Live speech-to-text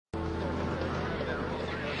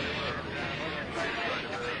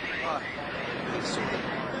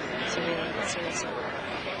Seriously.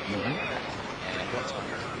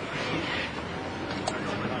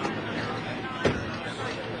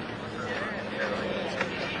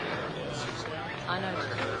 I know.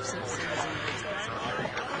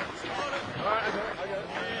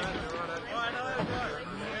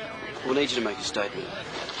 We'll need you to make a statement.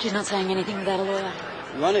 She's not saying anything without a lawyer.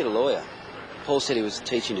 You won't need a lawyer. Paul said he was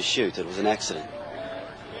teaching to shoot, that it was an accident.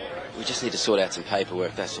 We just need to sort out some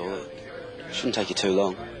paperwork, that's all. It shouldn't take you too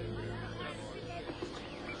long.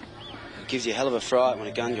 It gives you a hell of a fright when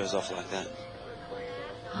a gun goes off like that.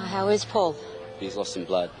 How is Paul? He's lost some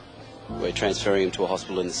blood. We're transferring him to a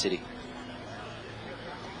hospital in the city.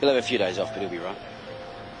 He'll have a few days off, but he'll be right.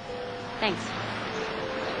 Thanks.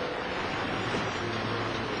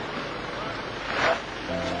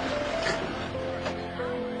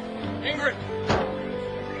 Ingrid!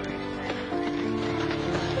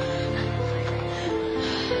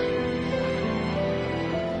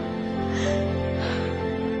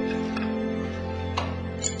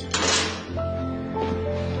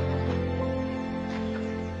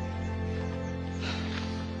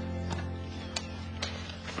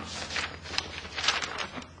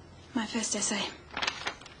 My first essay.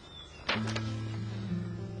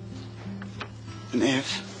 An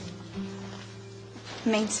F?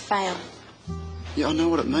 Means fail. Yeah, I know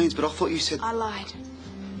what it means, but I thought you said... I lied.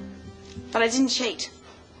 But I didn't cheat.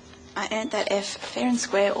 I earned that F fair and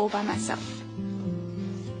square all by myself.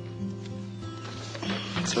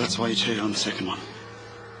 So that's why you cheated on the second one?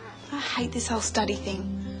 I hate this whole study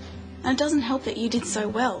thing. And it doesn't help that you did so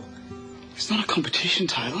well. It's not a competition,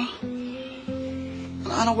 Taylor.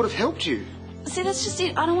 And I would have helped you. See, that's just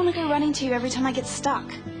it. I don't want to go running to you every time I get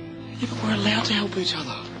stuck. Yeah, but we're allowed to help each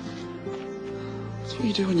other. That's what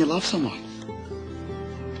you do when you love someone.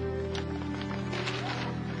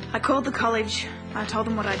 I called the college. I told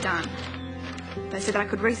them what I'd done. They said I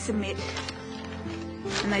could resubmit.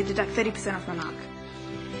 And they deduct 30% off my mark.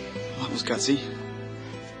 Well, that was gutsy.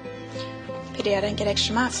 Pity I don't get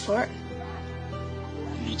extra marks for it.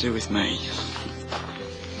 You do with me.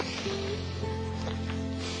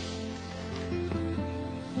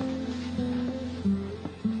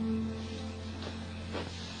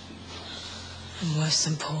 I'm worse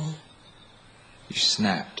than Paul. You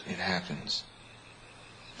snapped. It happens.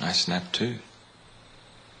 I snapped too.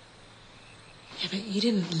 Yeah, but you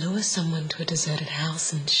didn't lure someone to a deserted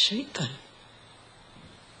house and shoot them.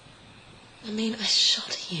 I mean, I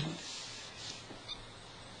shot him.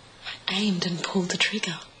 I aimed and pulled the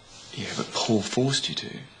trigger. Yeah, but Paul forced you to.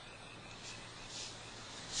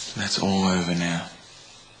 That's all over now.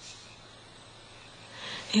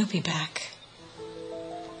 He'll be back.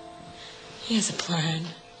 He has a plan.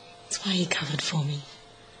 That's why he covered for me.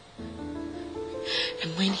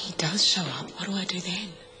 And when he does show up, what do I do then?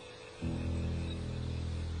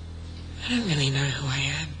 I don't really know who I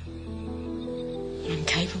am. What I'm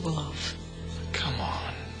capable of. Come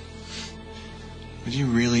on. Would you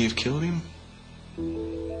really have killed him?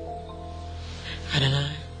 I don't know.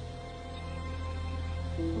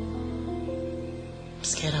 I'm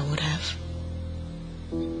scared I would have.